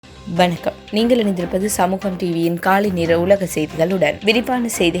வணக்கம். நீங்கள் இணைந்திருப்பது சமூகம் டிவியின் காலை நேர உலக செய்திகளுடன். விரிவான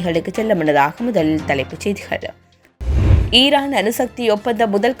செய்திகளுக்கு செல்ல முன்னதாக முதலில் தலைப்புச் செய்திகள். ஈரான் அணுசக்தி ஒப்பந்த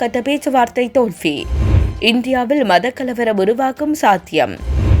முதல் கட்ட பேச்சுவார்த்தை தோல்வி. இந்தியாவில் மதக்கலவரம் உருவாக்கும் சாத்தியம்.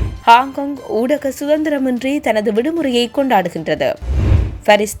 ஹாங்காங் ஊடக சுதந்திரமின்றி தனது விடுமுறையை கொண்டாடுகின்றது.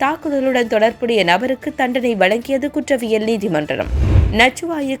 பாரிஸ் தாக்குதலுடன் தொடர்புடைய நபருக்கு தண்டனை வழங்கியது குற்றவியல் நீதிமன்றம்.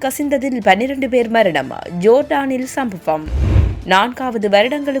 நச்சுவாயு கசிந்ததில் 12 பேர் மரணம். ஜோர்டானில் சம்பவம். 4வது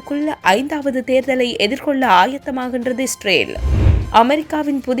வருடங்களுக்குள் 5வது தேர்தலை எதிர்கொள்ள ஆயத்தமாகின்றது இஸ்ரேல்.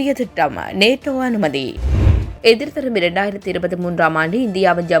 அமெரிக்காவின் புதிய திட்டம், நேட்டோ அனுமதி. எதிர்வரும் 2023ஆம் ஆண்டு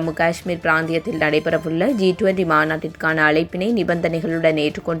இந்தியாவின் ஜம்மு காஷ்மீர் பிராந்தியத்தில் நடைபெறவுள்ள G20 மாநாட்டிற்கான அழைப்பினை நிபந்தனைகளுடன்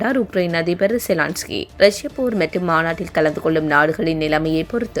ஏற்றுக்கொண்டார் உக்ரைன் அதிபர் செலான்ஸ்கி. ரஷ்ய போர் மற்றும் மாநாட்டில் கலந்து கொள்ளும் நாடுகளின் நிலைமையை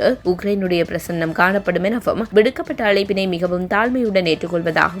பொறுத்து உக்ரைனுடைய பிரசன்னம் காணப்படும் எனவும் விடுக்கப்பட்ட அழைப்பினை மிகவும் தாழ்மையுடன்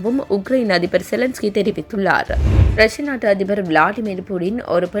ஏற்றுக்கொள்வதாகவும் உக்ரைன் அதிபர் செலன்ஸ்கி தெரிவித்துள்ளார். ரஷ்ய நாட்டு அதிபர் விளாடிமிர் புடின்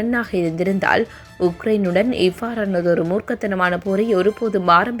ஒரு பெண்ணாக இருந்திருந்தால் உக்ரைனுடன் இவ்வாறானதொரு மூர்க்கத்தனமான போரை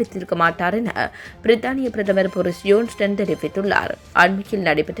ஒருபோதும் ஆரம்பித்திருக்க மாட்டார் என பிரித்தானிய பிரதமர் போரிஸ் ஜோன்சன் தெரிவித்துள்ளார். அண்மையில்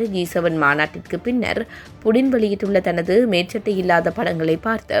நடைபெற்ற G7 மாநாட்டிற்கு பின்னர் புடின் வெளியிட்டுள்ள தனது மேற்சட்டை இல்லாத படங்களை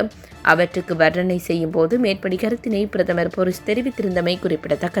பார்த்து அவற்றுக்கு வர்ணனை செய்யும் போது மேற்படி கருத்தினை பிரதமர் போரிஸ் தெரிவித்திருந்தமை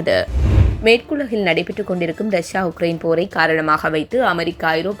குறிப்பிடத்தக்கது. மேற்குலகில் நடைபெற்றுக் கொண்டிருக்கும் ரஷ்யா உக்ரைன் போரை காரணமாக வைத்து அமெரிக்கா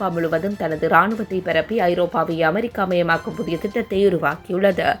ஐரோப்பா முழுவதும் தனது ராணுவத்தை பரப்பி ஐரோப்பாவை அமெரிக்காமயமாக்கும் புதிய திட்டத்தை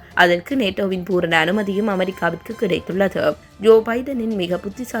உருவாக்கியுள்ளது. அதற்கு நேட்டோவின் பூரண அனுமதியும் அமெரிக்காவிற்கு கிடைத்துள்ளது. ஜோ பைடனின் மிக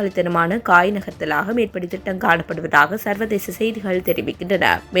புத்திசாலித்தனமான காய் நகர்த்தலாக மேற்படி திட்டம் காணப்படுவதாக சர்வதேச செய்திகள் தெரிவிக்கின்றன.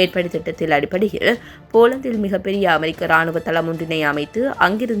 மேற்படி திட்டத்தில் அடிப்படையில் போலந்தில் மிகப்பெரிய அமெரிக்க ராணுவ தளம் ஒன்றினை அமைத்து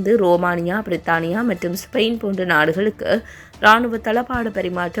அங்கிருந்து ரோமானியா, பிரித்தானியா மற்றும் ஸ்பெயின் போன்ற நாடுகளுக்கு ராணுவ தளபாட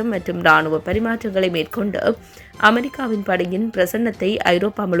பரிமாற்றம் மற்றும் ராணுவ பரிமாற்றங்களை மேற்கொண்டு அமெரிக்காவின் படையின் பிரசன்னத்தை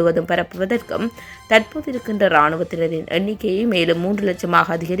ஐரோப்பா முழுவதும் பரப்புவதற்கும் தற்போது இருக்கின்ற ராணுவத்தினரின் எண்ணிக்கையை மேலும் 3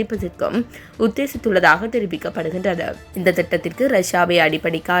 லட்சமாக அதிகரிப்பதற்கும் உத்தேசித்துள்ளதாக தெரிவிக்கப்படுகின்றது. இந்த திட்டத்திற்கு ரஷ்யாவை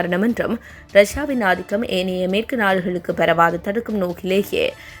அடிப்படை காரணம் என்றும் ரஷ்யாவின் ஆதிக்கம் ஏனைய மேற்கு நாடுகளுக்கு பரவாது தடுக்கும் நோக்கிலேயே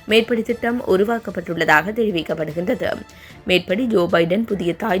மேற்படி திட்டம் உருவாக்கப்பட்டுள்ளதாக தெரிவிக்கப்படுகின்றது. மேற்படி ஜோ பைடன்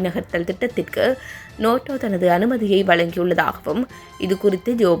புதிய தாய் நகர்த்தல் திட்டத்திற்கு நேட்டோ தனது அனுமதியை வழங்கியுள்ளதாகவும் இது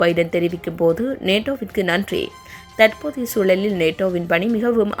குறித்து ஜோ பைடன் தெரிவிக்கும் போது நேட்டோவிற்கு நன்றி. தற்போதைய சூழலில் நேட்டோவின் பணி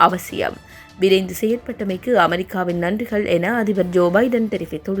மிகவும் அவசியம். விரைந்து செயற்பட்டமைக்கு அமெரிக்காவின் நன்றிகள் என அதிபர் ஜோ பைடன்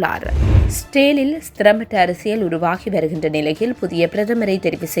தெரிவித்துள்ளார். இஸ்ரேலில் ஸ்திரமற்ற அரசியல் உருவாகி வருகின்ற நிலையில் புதிய பிரதமரை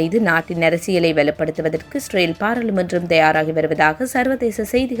தெரிவு செய்து நாட்டின் அரசியலை வலுப்படுத்துவதற்கு இஸ்ரேல் பாராளுமன்றம் தயாராகி வருவதாக சர்வதேச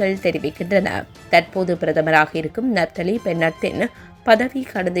செய்திகள் தெரிவிக்கின்றன. தற்போது பிரதமராக இருக்கும் நப்தலி பென்னட்டின் பதவி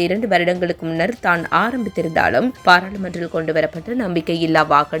கடந்த 2 வருடங்களுக்கு முன்னர் தான் ஆரம்பித்திருந்தாலும் பாராளுமன்றத்தில் கொண்டுவரப்பட்ட நம்பிக்கையில்லா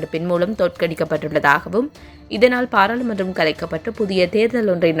வாக்கெடுப்பின் மூலம் தோற்கடிக்கப்பட்டுள்ளதாகவும் இதனால் பாராளுமன்றம் கலைக்கப்பட்டு புதிய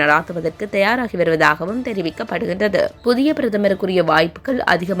தேர்தல் ஒன்றை நடாத்துவதற்கு தயாராகி வருவதாகவும் தெரிவிக்கப்படுகின்றது. புதிய பிரதமருக்குரிய வாய்ப்புகள்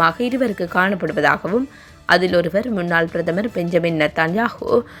அதிகமாக இருவருக்கு காணப்படுவதாகவும் அதில் ஒருவர் முன்னாள் பிரதமர் பெஞ்சமின் நெத்தன்யாஹூ,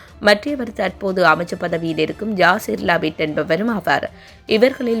 மற்றவர் தற்போது அமைச்சர் பதவியில் இருக்கும் ஜாசிர் லாபிட் என்பவரும் ஆவார்.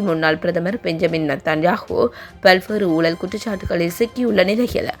 இவர்களில் முன்னாள் பிரதமர் பெஞ்சமின் நெத்தன்யாஹூ பல்வேறு ஊழல் குற்றச்சாட்டுகளில் சிக்கியுள்ள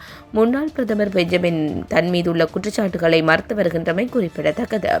நிலையில் முன்னாள் பிரதமர் பெஞ்சமின் தன் மீதுள்ள குற்றச்சாட்டுகளை மறுத்து வருகின்றமை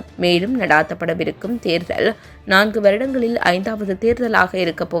குறிப்பிடத்தக்கது. மேலும் நடாத்தப்படவிருக்கும் தேர்தல் 4 வருடங்களில் 5வது தேர்தலாக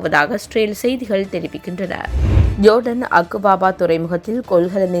இருக்கப் போவதாக இஸ்ரேல் செய்திகள் தெரிவிக்கின்றன. ஜோர்டன் அக்குபாபா துறைமுகத்தில்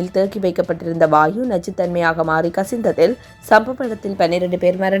கொள்கலனில் தேக்கி வைக்கப்பட்டிருந்த வாயு நச்சுத்தன்மையாக மாறி கசிந்ததில் சம்பவ இடத்தில் 12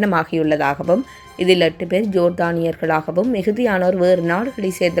 பேர் மரணமாகியுள்ளதாகவும் இதில் 8 பேர் ஜோர்தானியர்களாகவும் மிகுதியானோர் வேறு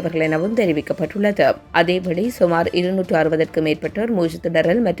நாடுகளைச் சேர்ந்தவர்கள் எனவும் தெரிவிக்கப்பட்டுள்ளது. அதேபடி சுமார் 260க்கும் மேற்பட்டோர்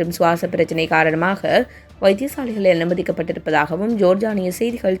மூச்சுத்திணறல் மற்றும் சுவாச பிரச்சினை காரணமாக வைத்தியசாலைகளில் அனுமதிக்கப்பட்டிருப்பதாகவும் ஜோர்டானிய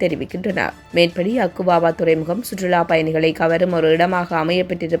செய்திகள் தெரிவிக்கின்றன. மேற்படி அக்குபாபா துறைமுகம் சுற்றுலா பயணிகளை கவரும் ஒரு இடமாக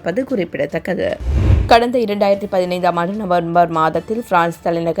அமையப்பட்டிருப்பது குறிப்பிடத்தக்கது. கடந்த 2015ஆம் ஆண்டு நவம்பர் மாதத்தில் பிரான்ஸ்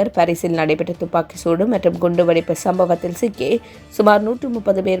தலைநகர் பாரிஸில் நடைபெற்ற துப்பாக்கி சூடு மற்றும் குண்டுவெடிப்பு சம்பவத்தில் சிக்கி சுமார்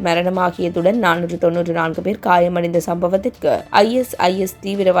 130 பேர் மரணமாகியதுடன் 494 பேர் காயமடைந்த சம்பவத்திற்கு ISIS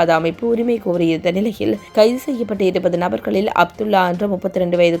தீவிரவாத அமைப்பு உரிமை கோரியிருந்த நிலையில் கைது செய்யப்பட்ட 20 நபர்களில் அப்துல்லா என்ற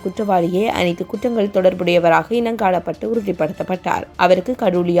 32 வயது குற்றவாளியே அனைத்து குற்றங்கள் தொடர்புடையவராக இனங்காணப்பட்டு உறுதிப்படுத்தப்பட்டார். அவருக்கு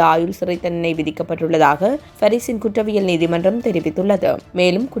கடூழிய ஆயுள் சிறை தண்டனை விதிக்கப்பட்டுள்ளதாக பாரிஸின் குற்றவியல் நீதிமன்றம் தெரிவித்துள்ளது.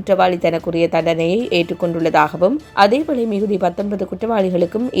 மேலும் குற்றவாளி தனக்குரிய தண்டனையை ஏற்றுக்கொண்டுள்ளதாகவும் அதேவேளை மிகுதி 19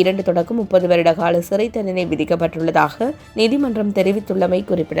 குற்றவாளிகளுக்கும் 2 தொடக்கம் 30 வருட கால சிறை தண்டனை விதிக்கப்பட்டுள்ளதாக நீதிமன்றம் தெரிவித்துள்ளமை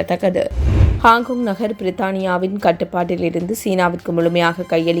குறிப்பிடத்தக்கது. ஹாங்காங் நகர் பிரித்தானியாவின் கட்டுப்பாட்டில் இருந்து சீனாவிற்கு முழுமையாக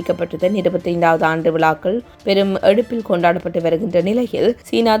கையளிக்கப்பட்டதன் 25வது ஆண்டு விழாக்கள் பெரும் எடுப்பில் கொண்டாடப்பட்டு வருகின்ற நிலையில்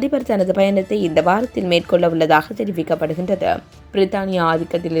சீன அதிபர் தனது பயணத்தை இந்த வாரத்தில் மேற்கொள்ள உள்ளதாக தெரிவிக்கப்படுகின்றது. பிரித்தானிய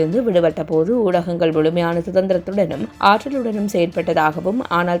ஆதிக்கத்திலிருந்து விடுபட்ட போது ஊடகங்கள் முழுமையான சுதந்திரத்துடனும் ஆற்றலுடனும் செயற்பட்டதாகவும்,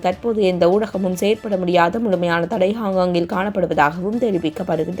 ஆனால் தற்போது எந்த ஊடகமும் செயற்பட முடியாத முழுமையான தடை ஹாங்காங்கில் காணப்படுவதாகவும்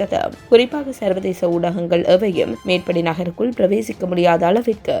தெரிவிக்கப்படுகின்றது. குறிப்பாக சர்வதேச ஊடகங்கள் எவையும் மேற்படி நகருக்குள் பிரவேசிக்க முடியாத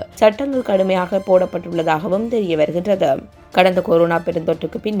அளவிற்கு சட்டங்கள் கடுமையாக போடப்பட்டுள்ளதாகவும் தெரிய வருகின்றது. கடந்த கொரோனா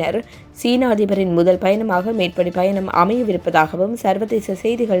பெருந்தொற்றுக்கு பின்னர் சீன அதிபரின் முதல் பயணமாக மேற்படி பயணம் அமையவிருப்பதாகவும் சர்வதேச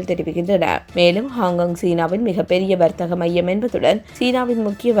செய்திகள் தெரிவிக்கின்றன. மேலும் ஹாங்காங் சீனாவின் மிகப்பெரிய வர்த்தக மையம் என்பதுடன் சீனாவின்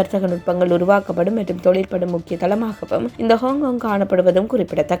முக்கிய வர்த்தக நுட்பங்கள் உருவாக்கப்படும் மற்றும் தொழிற்படும் முக்கிய தளமாகவும் இந்த ஹாங்காங் காணப்படுவதும்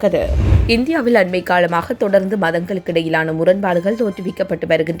குறிப்பிடத்தக்கது. இந்தியாவில் அண்மை காலமாக தொடர்ந்து மதங்களுக்கு இடையிலான முரண்பாடுகள் தோற்றுவிக்கப்பட்டு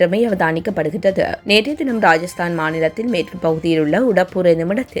வருகின்றமை அவதானிக்கப்படுகின்றது. நேற்றைய தினம் ராஜஸ்தான் மாநிலத்தில் மேற்கு பகுதியில் உள்ள உடப்பூர்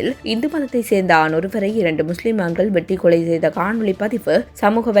என்னும் இடத்தில் இந்து மதத்தை சேர்ந்த ஆணொருவரை 2 முஸ்லிம் ஆண்கள் வெட்டி கொலை செய்த காணொலி பதிவு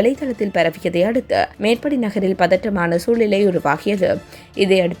சமூக வலைதளத்தில் பரவியதை அடுத்து மேற்படி நகரில் பதற்றமான சூழ்நிலை உருவாகியது.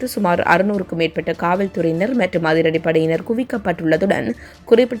 இதையடுத்து சுமார் 600க்கும் மேற்பட்ட காவல்துறையினர் மற்றும் அதிரடிப்படையினர் குவிக்கப்பட்டுள்ளதுடன்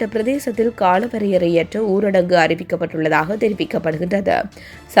குறிப்பிட்ட பிரதேசத்தில் காலவரையறையற்ற ஊரடங்கு அறிவிக்கப்பட்டுள்ளதாக தெரிவிக்கப்படுகின்றது.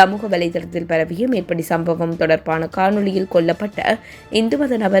 சமூக வலைதளத்தில் பரவிய மேற்படி சம்பவம் தொடர்பான காணொலியில் கொல்லப்பட்ட இந்து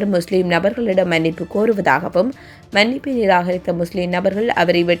மத நபர் முஸ்லிம் நபர்களிடம் மன்னிப்பு கோருவதாகவும், மன்னிப்பை நிராகரித்த முஸ்லிம் நபர்கள்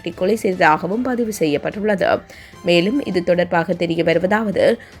அவரை வெட்டி கொலை செய்ததாகவும் பதிவு செய்யப்பட்டுள்ளது. மேலும் இது தொடர்பாக தெரிய வருவதாவது,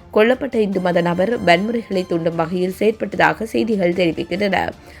 கொல்லப்பட்ட இந்து மத நபர் வன்முறைகளை தூண்டும் வகையில் செயற்பட்டதாக செய்திகள் தெரிவிக்கின்றன.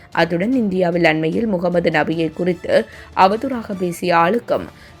 அத்துடன் இந்தியாவில் அண்மையில் முகமது நபியை குறித்து அவதூறாக பேசிய ஆளுக்கும்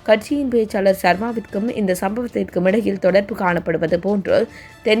கட்சியின் பேச்சாளர் சர்மாவிற்கும் இந்த சம்பவத்திற்கும் இடையில் தொடர்பு காணப்படுவது போன்று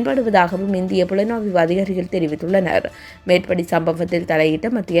தென்படுவதாகவும் இந்திய புலனாய்வு அதிகாரிகள் தெரிவித்துள்ளனர். மேற்படி சம்பவத்தில் தலையிட்ட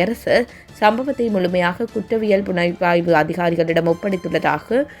மத்திய அரசு சம்பவத்தை முழுமையாக குற்றவியல் புலனாய்வு அதிகாரிகளிடம்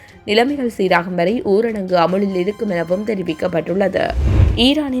ஒப்படைத்துள்ளதாக, நிலைமைகள் சீராகும் வரை ஊரடங்கு அமலில் இருக்கும் எனவும் தெரிவிக்கப்பட்டுள்ளது.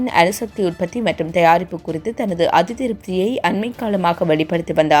 ஈரானின் அணுசக்தி உற்பத்தி மற்றும் தயாரிப்பு குறித்து தனது அதிருப்தியை அண்மை காலமாக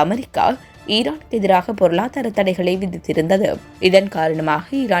வெளிப்படுத்தி வந்த அமெரிக்கா ஈரானுக்கு எதிராக பொருளாதார தடைகளை விதித்திருந்தது. இதன் காரணமாக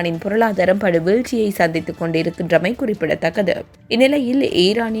ஈரானின் பொருளாதாரம் படு வீழ்ச்சியை சந்தித்துக் கொண்டிருக்கின்றமை குறிப்பிடத்தக்கது. இந்நிலையில்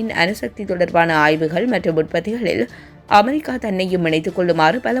ஈரானின் அணுசக்தி தொடர்பான ஆய்வுகள் மற்றும் உற்பத்திகளில் அமெரிக்கா தன்னையும் இணைத்துக்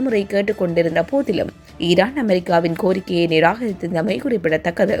கொள்ளுமாறு பலமுறை கேட்டுக் கொண்டிருந்த போதிலும் ஈரான் அமெரிக்காவின் கோரிக்கையை நிராகரித்தமை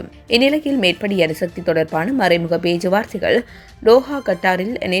குறிப்பிடத்தக்கது. இந்நிலையில் மேற்படி அணுசக்தி தொடர்பான மறைமுக பேச்சுவார்த்தைகள் டோஹா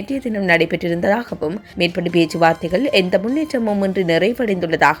கட்டாரில் நேற்றைய தினம் நடைபெற்றிருந்ததாகவும், மேற்படி பேச்சுவார்த்தைகள் எந்த முன்னேற்றமும் இன்றி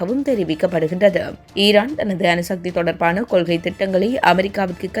நிறைவடைந்துள்ளதாகவும் தெரிவிக்கப்படுகின்றது. ஈரான் தனது அணுசக்தி தொடர்பான கொள்கை திட்டங்களை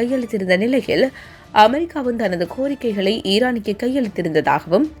அமெரிக்காவிற்கு கையளித்திருந்த நிலையில் அமெரிக்காவும் தனது கோரிக்கைகளை ஈரானுக்கு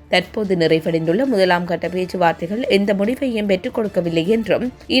கையளித்திருந்ததாகவும், தற்போது நிறைவடைந்துள்ள 1ஆம் கட்ட பேச்சுவார்த்தைகள் எந்த முடிவையும் பெற்றுக் கொடுக்கவில்லை என்றும்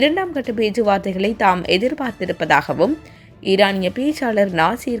 2ஆம் கட்ட பேச்சுவார்த்தைகளை தாம் எதிர்பார்த்திருப்பதாகவும் ஈரானிய பேச்சாளர்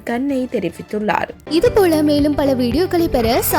நாசிர் கன்னே தெரிவித்துள்ளார். இதுபோல மேலும் பல வீடியோக்களை பெற